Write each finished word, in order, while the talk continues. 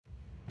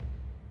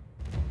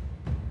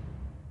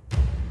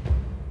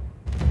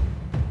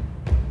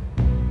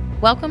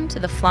Welcome to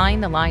the Flying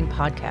the Line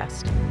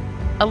podcast,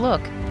 a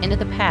look into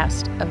the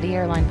past of the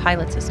Airline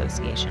Pilots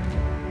Association.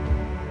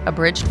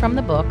 Abridged from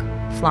the book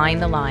Flying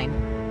the Line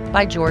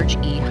by George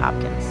E.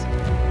 Hopkins.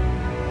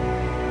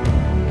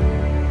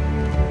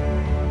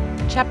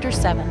 Chapter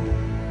 7,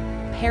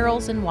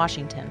 Perils in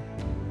Washington,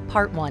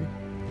 Part 1.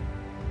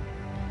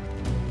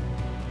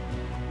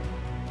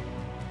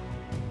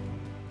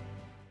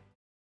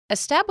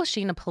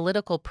 Establishing a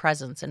political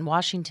presence in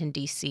Washington,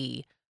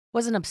 D.C.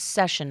 was an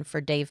obsession for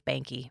Dave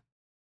Banke.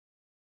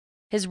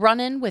 His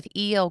run-in with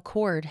E.L.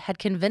 Cord had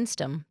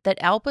convinced him that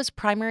ALPA's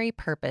primary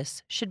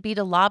purpose should be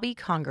to lobby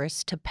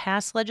Congress to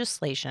pass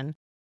legislation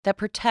that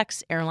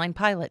protects airline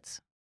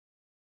pilots.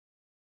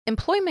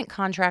 Employment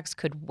contracts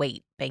could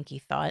wait,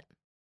 Banke thought,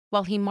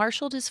 while he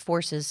marshaled his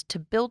forces to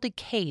build a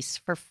case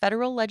for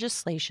federal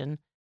legislation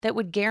that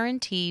would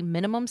guarantee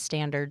minimum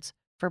standards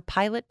for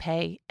pilot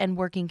pay and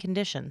working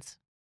conditions.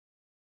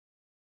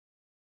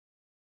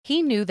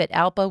 He knew that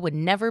ALPA would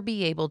never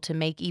be able to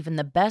make even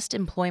the best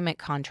employment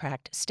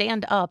contract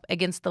stand up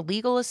against the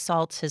legal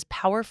assaults his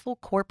powerful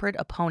corporate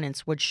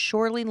opponents would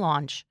surely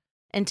launch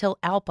until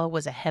ALPA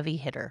was a heavy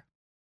hitter.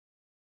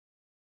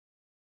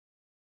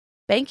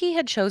 Banke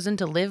had chosen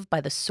to live by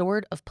the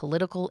sword of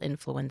political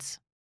influence.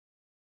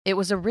 It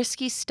was a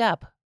risky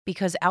step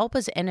because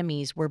ALPA's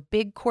enemies were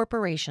big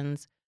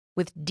corporations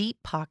with deep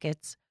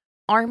pockets,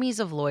 armies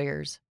of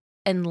lawyers,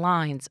 and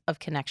lines of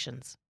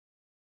connections.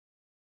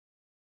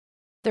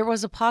 There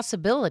was a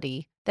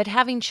possibility that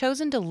having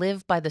chosen to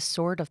live by the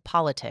sword of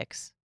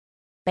politics,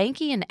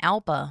 Banke and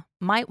ALPA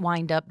might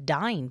wind up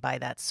dying by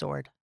that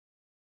sword.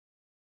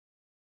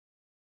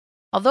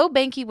 Although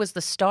Banke was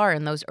the star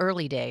in those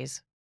early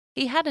days,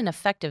 he had an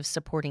effective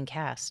supporting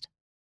cast.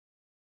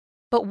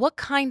 But what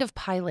kind of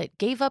pilot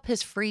gave up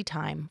his free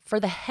time for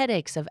the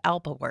headaches of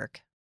ALPA work,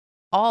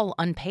 all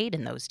unpaid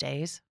in those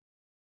days?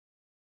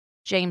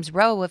 James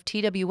Rowe of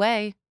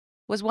TWA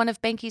was one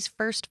of Banke's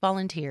first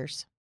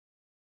volunteers.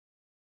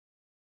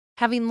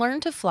 Having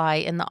learned to fly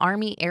in the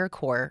Army Air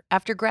Corps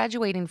after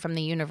graduating from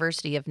the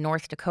University of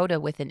North Dakota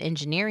with an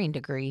engineering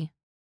degree,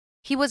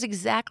 he was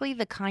exactly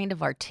the kind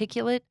of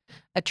articulate,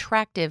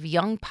 attractive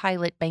young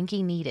pilot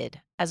Banke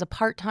needed as a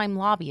part-time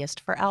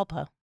lobbyist for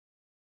ALPA.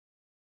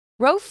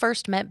 Rowe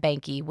first met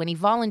Banke when he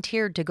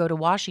volunteered to go to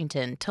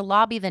Washington to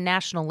lobby the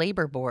National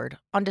Labor Board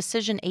on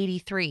Decision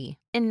 83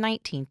 in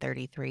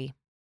 1933.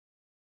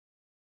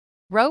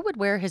 Rowe would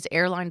wear his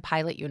airline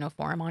pilot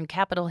uniform on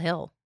Capitol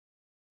Hill,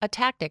 a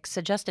tactic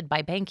suggested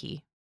by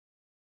Banke,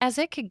 as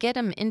it could get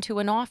him into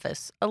an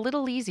office a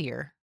little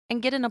easier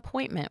and get an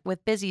appointment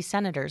with busy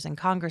senators and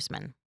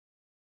congressmen.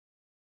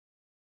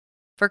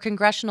 For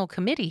congressional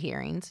committee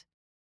hearings,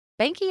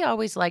 Banke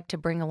always liked to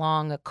bring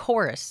along a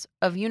chorus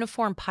of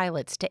uniformed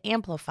pilots to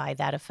amplify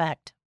that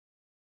effect.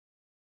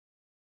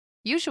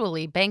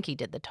 Usually, Banke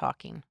did the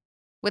talking,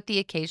 with the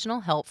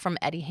occasional help from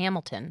Eddie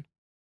Hamilton,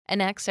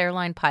 an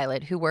ex-airline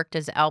pilot who worked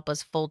as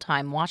ALPA's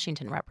full-time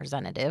Washington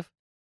representative,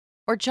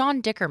 or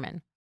John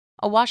Dickerman,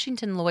 a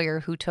Washington lawyer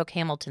who took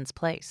Hamilton's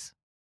place.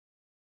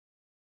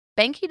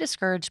 Banke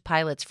discouraged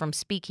pilots from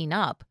speaking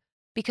up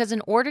because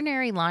an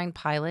ordinary line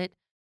pilot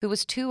who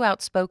was too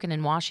outspoken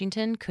in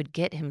Washington could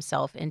get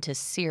himself into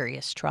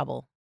serious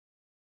trouble.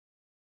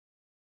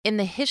 In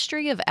the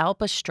history of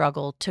ALPA's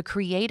struggle to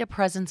create a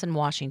presence in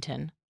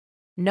Washington,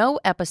 no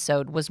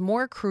episode was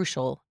more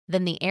crucial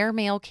than the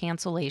airmail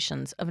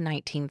cancellations of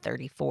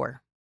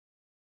 1934.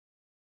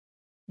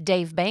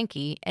 Dave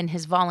Banke and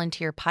his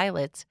volunteer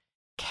pilots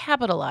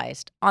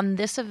capitalized on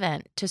this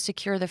event to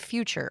secure the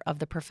future of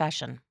the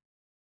profession.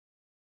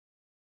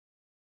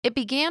 It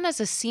began as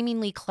a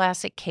seemingly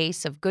classic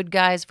case of good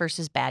guys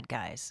versus bad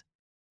guys,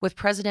 with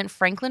President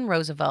Franklin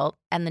Roosevelt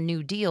and the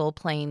New Deal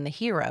playing the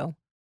hero,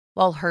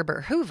 while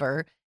Herbert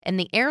Hoover and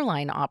the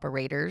airline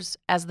operators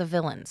as the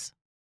villains.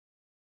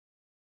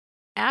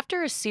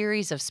 After a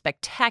series of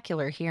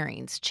spectacular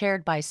hearings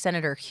chaired by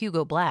Senator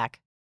Hugo Black,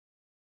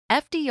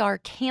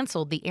 FDR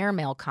canceled the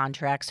airmail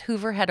contracts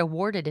Hoover had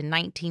awarded in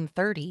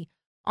 1930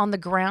 on the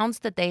grounds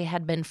that they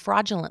had been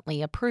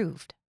fraudulently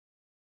approved.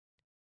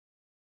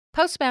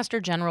 Postmaster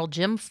General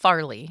Jim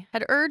Farley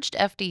had urged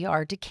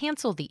FDR to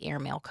cancel the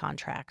airmail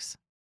contracts,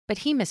 but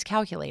he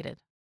miscalculated.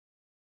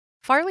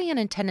 Farley had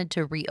intended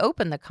to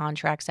reopen the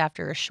contracts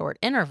after a short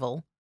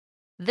interval,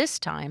 this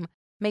time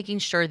making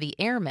sure the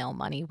airmail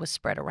money was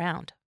spread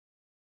around.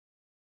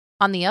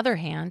 On the other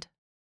hand,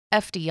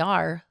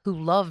 FDR, who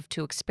loved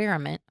to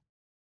experiment,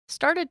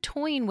 started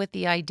toying with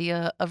the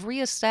idea of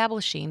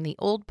reestablishing the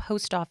old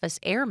post office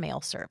airmail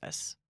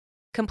service,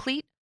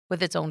 complete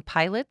with its own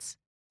pilots,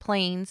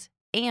 planes,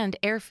 and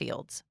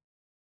airfields.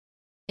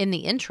 In the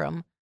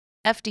interim,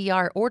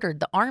 FDR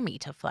ordered the Army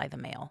to fly the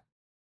mail.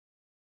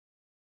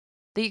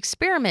 The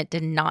experiment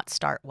did not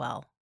start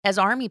well, as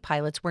Army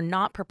pilots were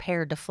not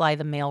prepared to fly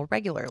the mail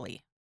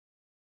regularly.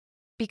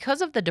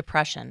 Because of the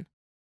Depression,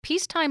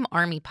 peacetime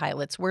Army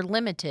pilots were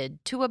limited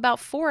to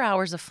about 4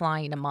 hours of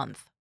flying a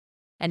month,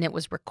 and it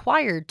was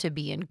required to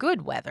be in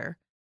good weather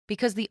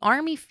because the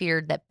Army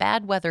feared that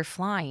bad weather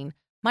flying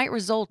might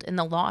result in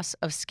the loss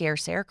of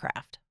scarce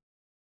aircraft.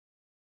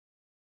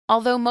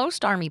 Although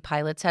most Army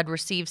pilots had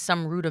received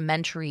some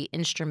rudimentary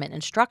instrument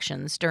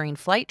instructions during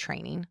flight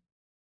training,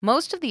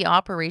 most of the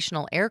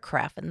operational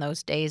aircraft in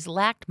those days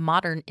lacked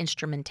modern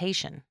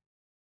instrumentation.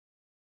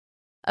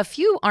 A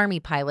few Army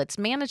pilots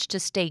managed to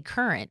stay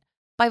current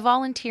by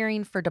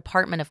volunteering for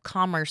Department of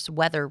Commerce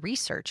weather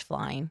research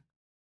flying,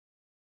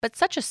 but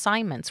such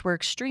assignments were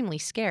extremely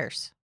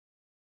scarce.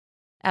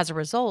 As a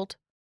result,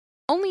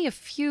 only a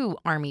few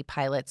Army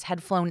pilots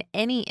had flown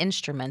any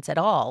instruments at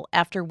all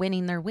after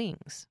winning their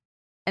wings,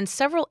 and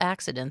several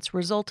accidents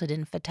resulted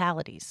in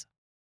fatalities.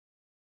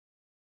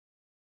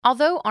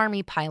 Although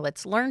Army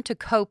pilots learned to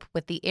cope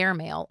with the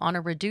airmail on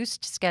a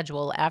reduced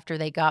schedule after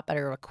they got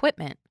better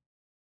equipment,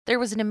 there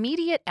was an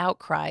immediate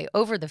outcry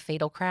over the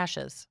fatal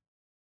crashes.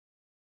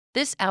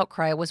 This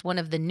outcry was one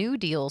of the New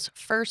Deal's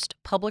first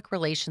public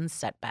relations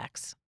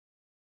setbacks.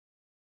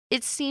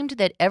 It seemed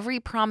that every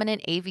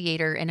prominent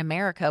aviator in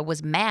America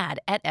was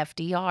mad at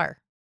FDR.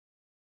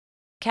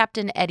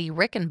 Captain Eddie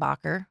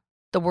Rickenbacker,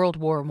 the World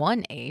War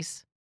I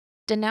ace,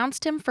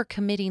 denounced him for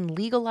committing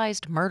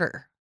legalized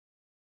murder.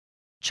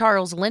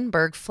 Charles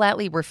Lindbergh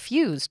flatly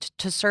refused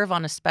to serve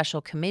on a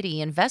special committee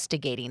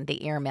investigating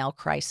the airmail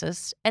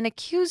crisis and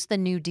accused the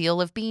New Deal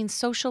of being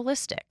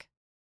socialistic.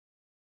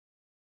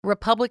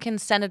 Republican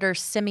Senator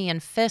Simeon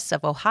Fiss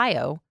of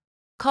Ohio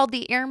called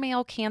the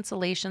airmail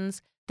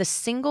cancellations the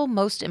single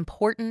most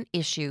important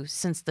issue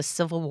since the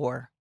Civil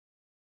War.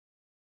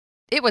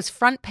 It was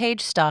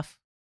front-page stuff,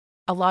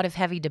 a lot of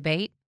heavy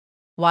debate,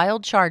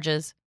 wild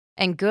charges,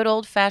 and good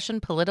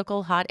old-fashioned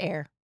political hot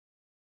air.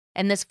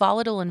 In this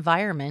volatile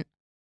environment,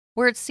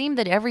 where it seemed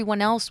that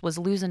everyone else was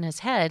losing his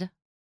head,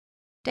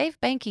 Dave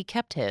Behncke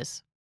kept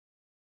his.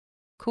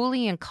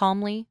 Coolly and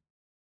calmly,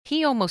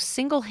 he almost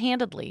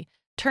single-handedly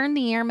turned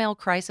the airmail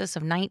crisis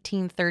of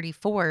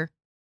 1934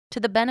 to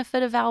the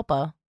benefit of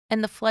ALPA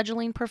and the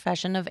fledgling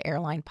profession of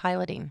airline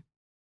piloting.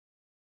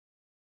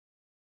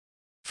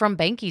 From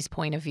Behncke's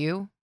point of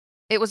view,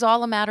 it was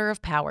all a matter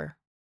of power.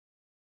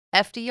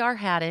 FDR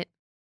had it,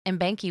 and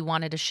Behncke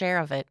wanted a share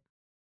of it.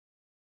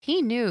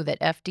 He knew that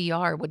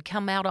FDR would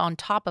come out on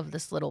top of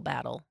this little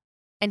battle,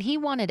 and he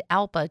wanted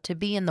ALPA to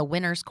be in the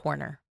winner's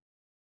corner.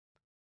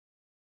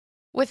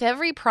 With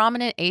every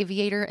prominent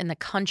aviator in the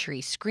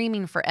country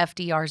screaming for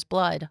FDR's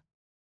blood,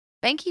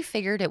 Behncke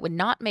figured it would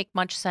not make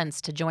much sense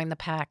to join the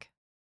pack,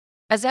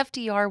 as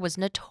FDR was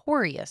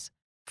notorious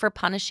for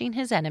punishing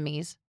his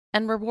enemies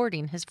and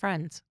rewarding his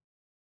friends.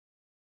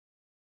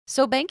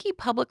 So Behncke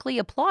publicly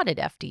applauded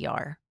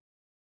FDR,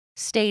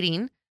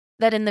 stating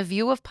that in the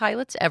view of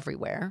pilots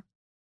everywhere,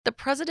 the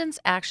president's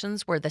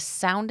actions were the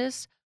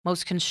soundest,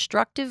 most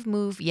constructive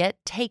move yet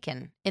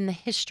taken in the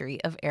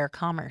history of air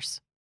commerce.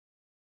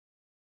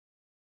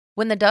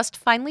 When the dust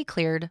finally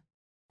cleared,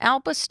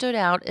 ALPA stood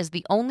out as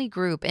the only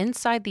group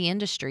inside the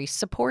industry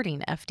supporting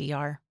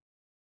FDR.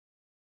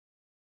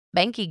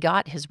 Behncke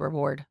got his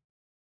reward: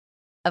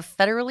 a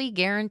federally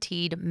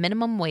guaranteed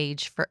minimum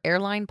wage for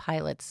airline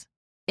pilots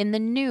in the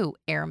new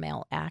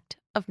Airmail Act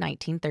of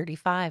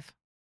 1935.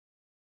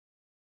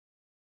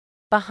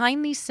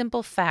 Behind these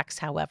simple facts,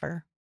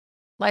 however,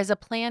 lies a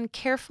plan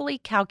carefully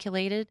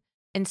calculated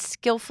and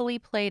skillfully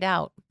played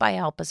out by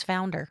ALPA's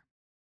founder.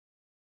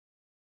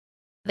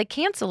 The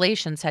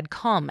cancellations had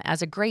come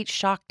as a great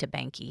shock to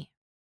Behncke.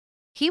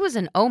 He was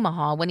in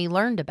Omaha when he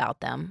learned about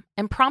them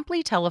and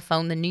promptly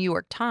telephoned the New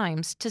York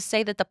Times to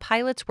say that the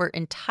pilots were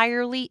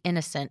entirely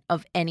innocent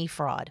of any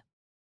fraud.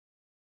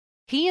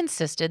 He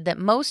insisted that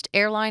most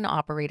airline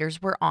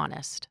operators were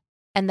honest,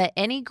 and that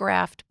any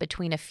graft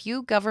between a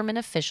few government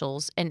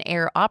officials and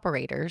air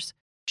operators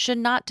should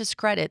not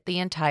discredit the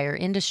entire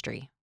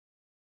industry.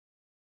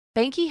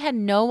 Behncke had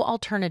no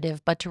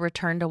alternative but to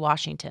return to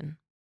Washington.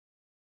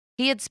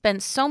 He had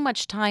spent so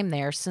much time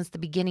there since the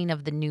beginning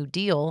of the New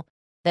Deal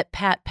that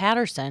Pat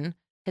Patterson,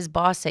 his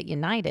boss at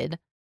United,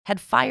 had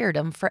fired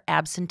him for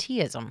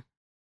absenteeism.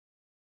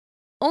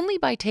 Only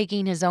by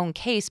taking his own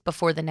case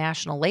before the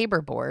National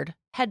Labor Board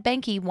had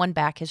Behncke won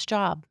back his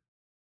job.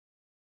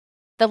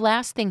 The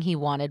last thing he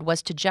wanted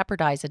was to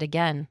jeopardize it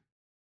again.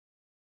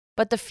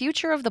 But the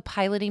future of the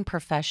piloting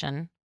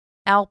profession,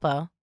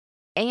 ALPA,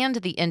 and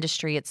the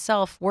industry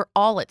itself were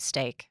all at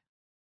stake.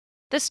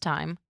 This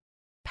time,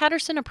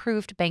 Patterson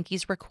approved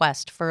Behncke's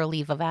request for a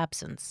leave of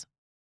absence.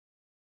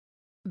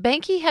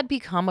 Behncke had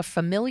become a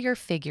familiar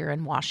figure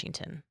in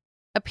Washington,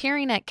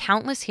 appearing at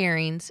countless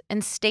hearings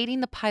and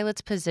stating the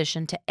pilot's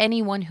position to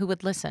anyone who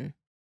would listen,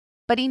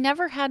 but he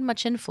never had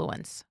much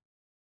influence.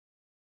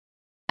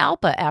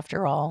 ALPA,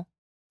 after all,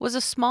 was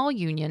a small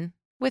union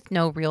with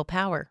no real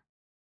power.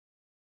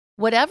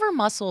 Whatever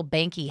muscle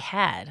Behncke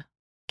had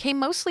came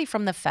mostly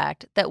from the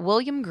fact that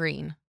William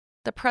Green,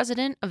 the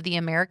president of the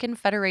American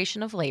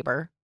Federation of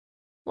Labor,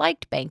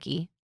 liked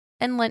Behncke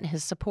and lent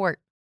his support.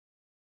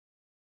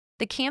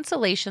 The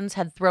cancellations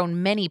had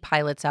thrown many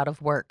pilots out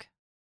of work.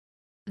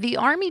 The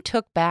Army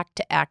took back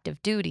to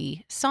active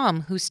duty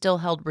some who still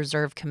held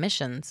reserve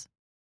commissions,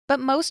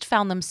 but most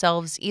found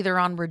themselves either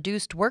on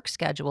reduced work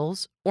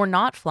schedules or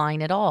not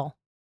flying at all.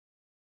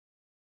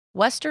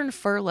 Western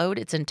furloughed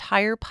its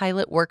entire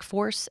pilot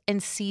workforce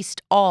and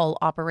ceased all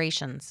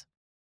operations.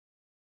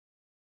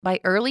 By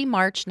early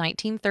March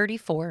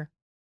 1934,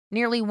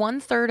 nearly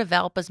one-third of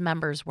ALPA's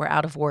members were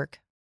out of work.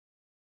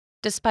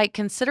 Despite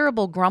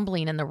considerable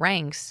grumbling in the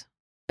ranks,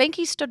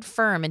 Benke stood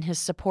firm in his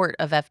support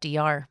of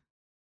FDR.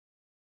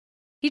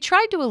 He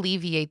tried to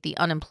alleviate the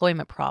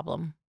unemployment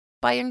problem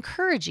by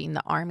encouraging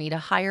the Army to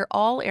hire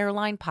all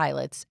airline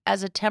pilots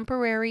as a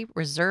temporary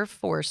reserve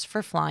force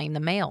for flying the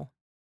mail.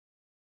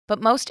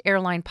 But most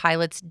airline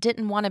pilots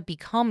didn't want to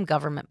become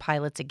government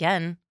pilots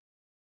again,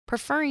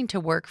 preferring to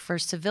work for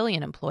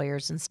civilian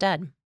employers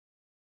instead.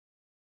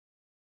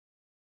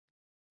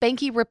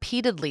 Benke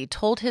repeatedly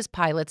told his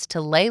pilots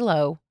to lay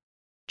low,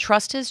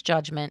 trust his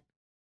judgment,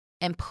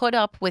 and put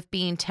up with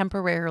being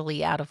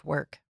temporarily out of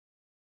work.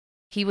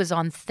 He was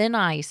on thin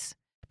ice,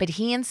 but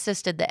he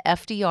insisted that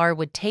FDR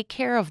would take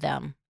care of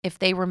them if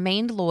they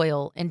remained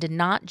loyal and did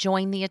not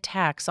join the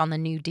attacks on the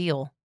New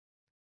Deal.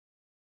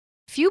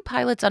 Few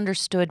pilots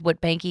understood what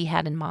Benke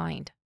had in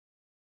mind,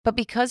 but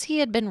because he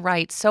had been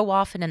right so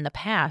often in the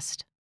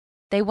past,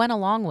 they went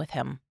along with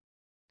him.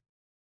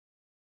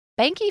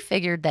 Benke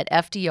figured that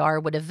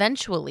FDR would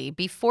eventually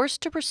be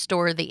forced to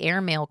restore the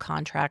airmail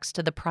contracts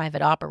to the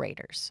private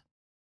operators.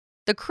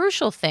 The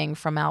crucial thing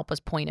from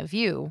ALPA's point of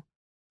view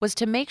was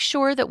to make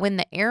sure that when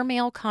the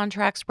airmail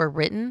contracts were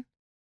written,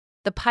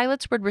 the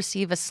pilots would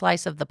receive a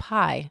slice of the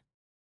pie,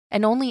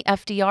 and only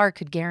FDR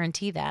could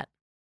guarantee that.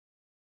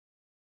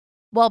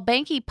 While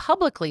Benke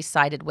publicly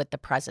sided with the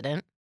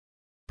president,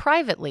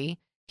 privately,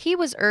 he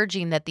was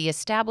urging that the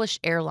established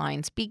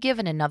airlines be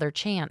given another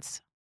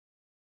chance.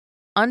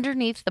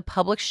 Underneath the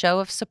public show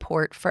of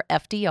support for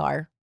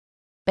FDR,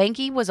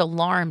 Benke was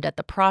alarmed at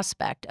the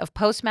prospect of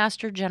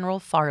Postmaster General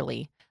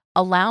Farley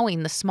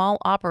allowing the small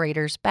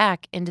operators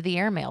back into the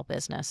airmail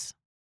business.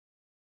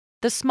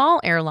 The small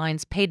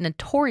airlines paid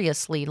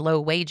notoriously low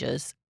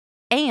wages,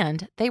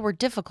 and they were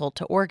difficult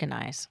to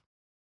organize.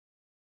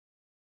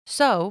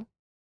 So,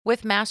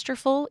 with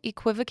masterful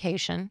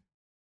equivocation,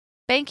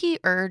 Benke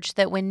urged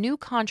that when new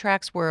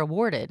contracts were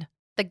awarded,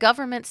 the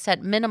government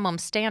set minimum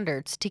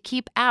standards to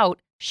keep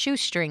out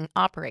shoestring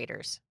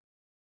operators.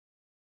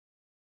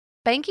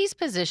 Benke's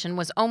position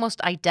was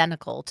almost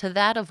identical to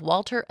that of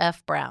Walter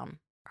F. Brown,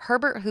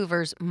 Herbert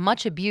Hoover's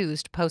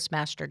much-abused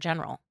Postmaster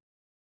General.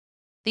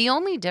 The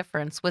only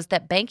difference was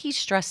that Benke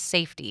stressed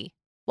safety,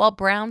 while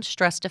Brown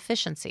stressed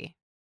efficiency.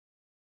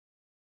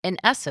 In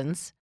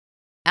essence,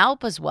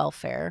 ALPA's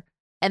welfare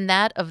and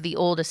that of the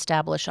old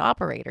established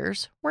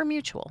operators were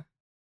mutual.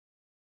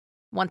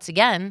 Once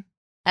again,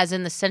 as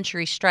in the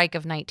Century Strike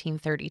of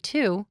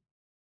 1932,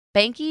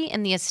 Benke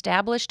and the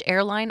established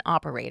airline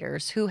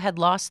operators who had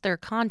lost their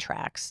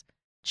contracts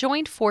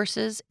joined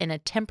forces in a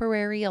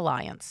temporary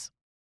alliance.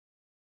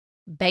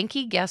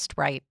 Benke guessed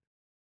right.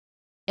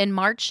 In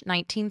March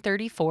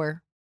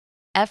 1934,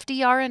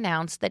 FDR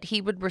announced that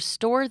he would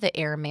restore the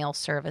airmail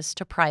service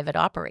to private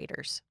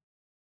operators.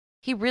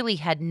 He really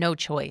had no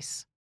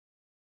choice.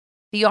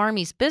 The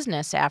Army's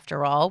business,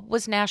 after all,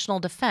 was national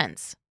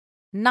defense,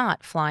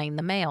 not flying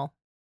the mail.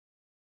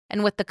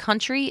 And with the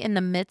country in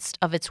the midst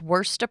of its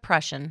worst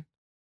depression,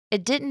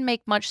 it didn't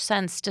make much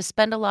sense to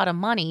spend a lot of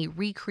money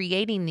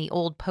recreating the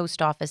old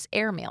post office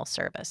airmail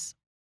service.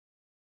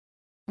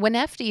 When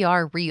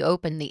FDR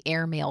reopened the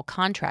airmail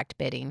contract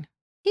bidding,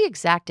 he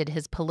exacted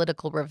his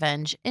political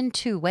revenge in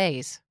two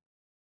ways.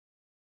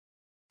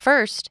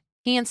 First,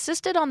 he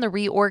insisted on the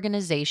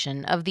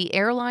reorganization of the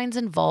airlines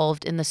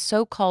involved in the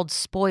so-called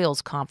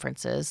spoils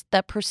conferences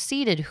that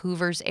preceded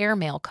Hoover's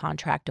airmail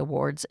contract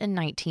awards in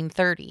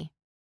 1930,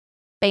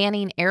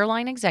 banning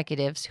airline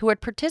executives who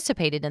had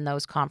participated in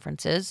those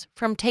conferences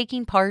from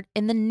taking part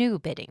in the new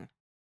bidding.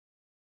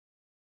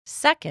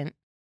 Second,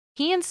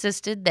 he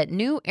insisted that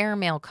new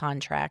airmail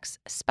contracts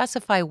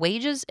specify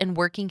wages and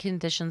working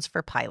conditions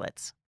for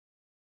pilots.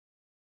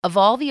 Of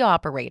all the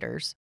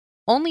operators,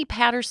 only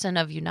Patterson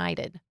of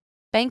United,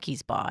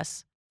 Benke's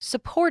boss,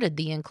 supported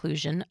the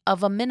inclusion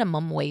of a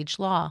minimum wage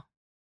law.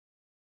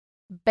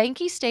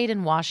 Benke stayed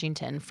in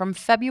Washington from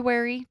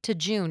February to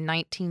June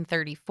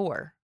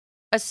 1934,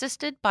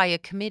 assisted by a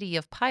committee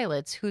of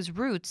pilots whose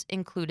routes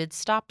included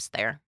stops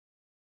there.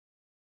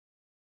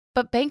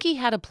 But Benke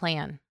had a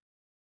plan,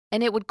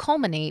 and it would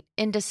culminate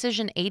in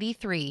Decision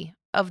 83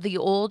 of the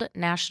old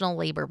National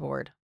Labor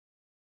Board,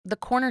 the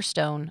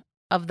cornerstone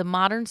of the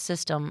modern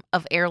system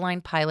of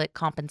airline pilot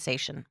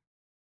compensation.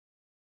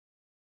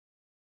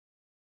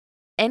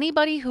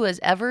 Anybody who has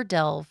ever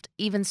delved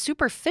even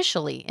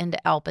superficially into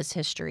ALPA's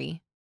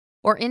history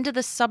or into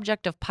the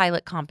subject of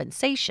pilot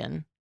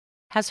compensation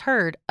has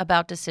heard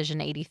about Decision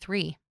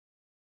 83.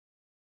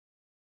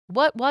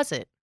 What was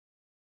it,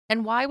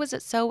 and why was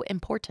it so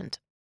important?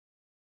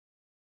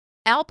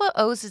 ALPA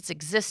owes its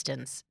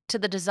existence to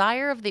the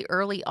desire of the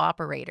early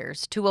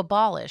operators to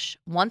abolish,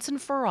 once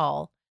and for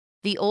all,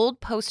 the old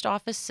post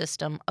office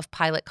system of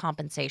pilot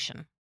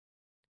compensation.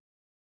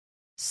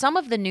 Some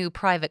of the new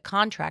private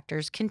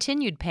contractors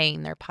continued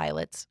paying their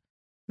pilots,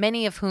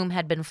 many of whom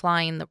had been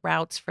flying the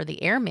routes for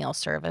the airmail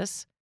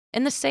service,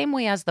 in the same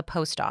way as the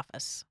post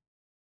office.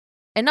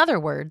 In other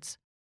words,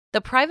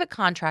 the private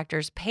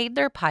contractors paid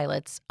their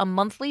pilots a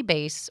monthly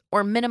base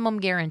or minimum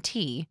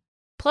guarantee,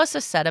 plus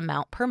a set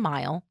amount per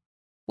mile,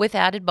 with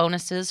added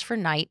bonuses for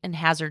night and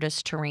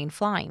hazardous terrain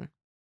flying.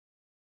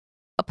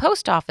 A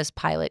post office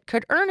pilot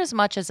could earn as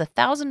much as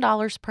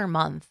 $1,000 per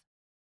month,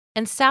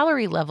 and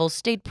salary levels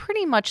stayed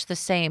pretty much the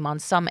same on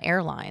some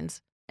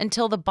airlines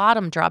until the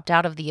bottom dropped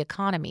out of the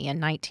economy in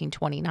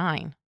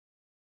 1929.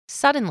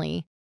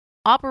 Suddenly,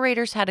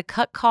 operators had to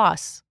cut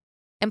costs,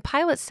 and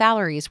pilot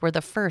salaries were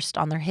the first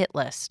on their hit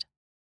list.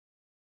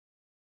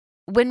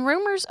 When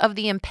rumors of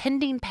the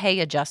impending pay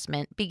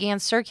adjustment began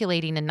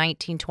circulating in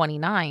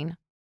 1929,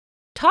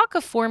 talk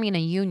of forming a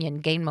union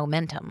gained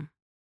momentum.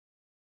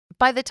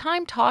 By the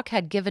time talk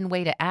had given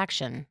way to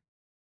action,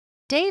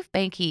 Dave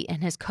Banke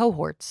and his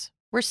cohorts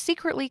were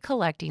secretly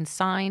collecting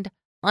signed,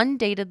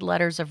 undated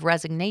letters of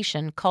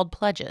resignation called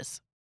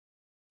pledges.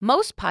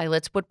 Most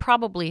pilots would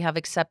probably have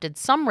accepted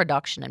some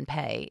reduction in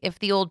pay if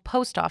the old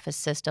post office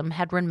system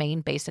had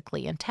remained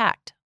basically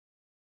intact.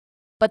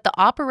 But the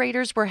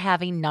operators were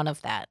having none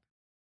of that.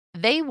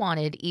 They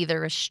wanted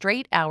either a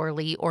straight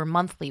hourly or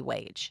monthly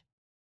wage,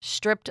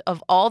 stripped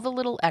of all the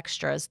little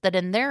extras that,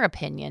 in their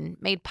opinion,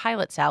 made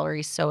pilot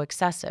salaries so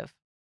excessive.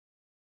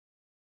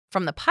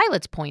 From the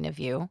pilot's point of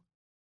view,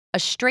 a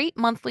straight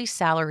monthly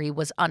salary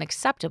was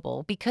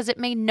unacceptable because it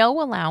made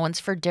no allowance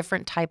for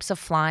different types of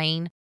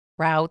flying,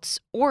 routes,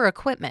 or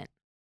equipment.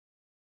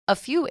 A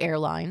few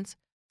airlines,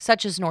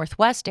 such as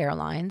Northwest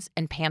Airlines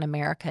and Pan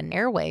American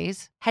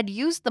Airways, had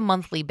used the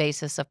monthly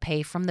basis of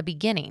pay from the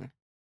beginning,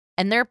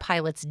 and their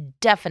pilots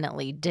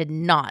definitely did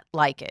not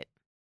like it.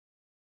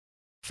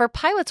 For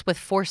pilots with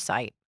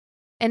foresight,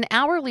 an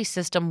hourly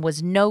system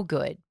was no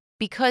good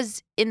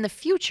because in the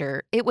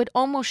future it would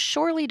almost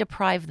surely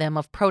deprive them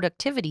of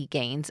productivity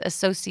gains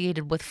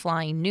associated with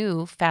flying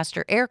new,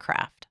 faster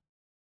aircraft.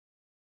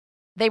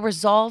 They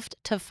resolved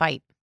to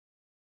fight.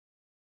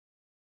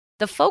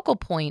 The focal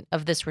point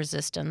of this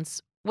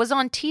resistance was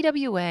on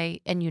TWA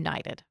and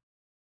United.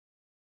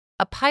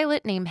 A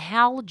pilot named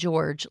Hal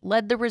George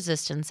led the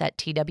resistance at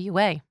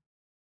TWA.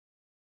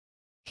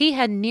 He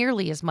had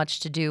nearly as much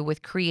to do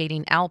with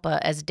creating ALPA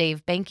as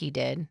Dave Banke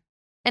did,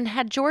 and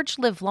had George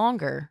lived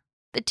longer,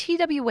 the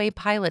TWA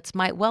pilots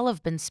might well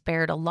have been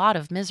spared a lot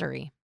of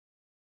misery.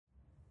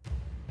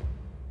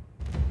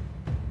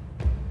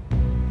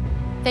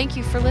 Thank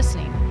you for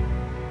listening.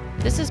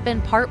 This has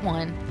been part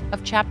 1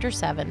 of Chapter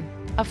 7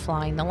 of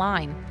Flying the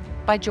Line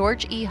by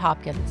George E.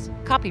 Hopkins,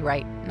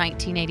 copyright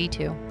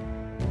 1982.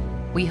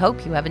 We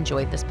hope you have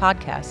enjoyed this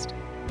podcast.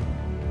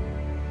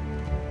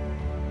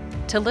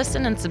 To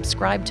listen and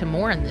subscribe to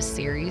more in this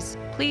series,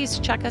 please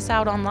check us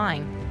out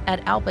online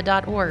at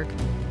alpa.org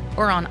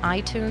or on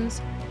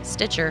iTunes,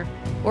 Stitcher,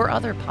 or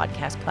other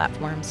podcast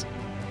platforms.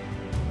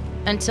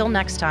 Until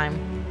next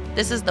time,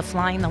 this is the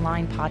Flying the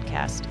Line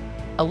podcast,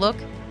 a look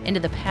into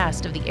the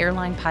past of the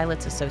Airline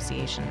Pilots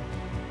Association.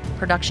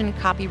 Production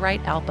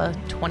copyright ALPA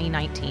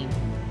 2019.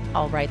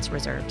 All rights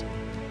reserved.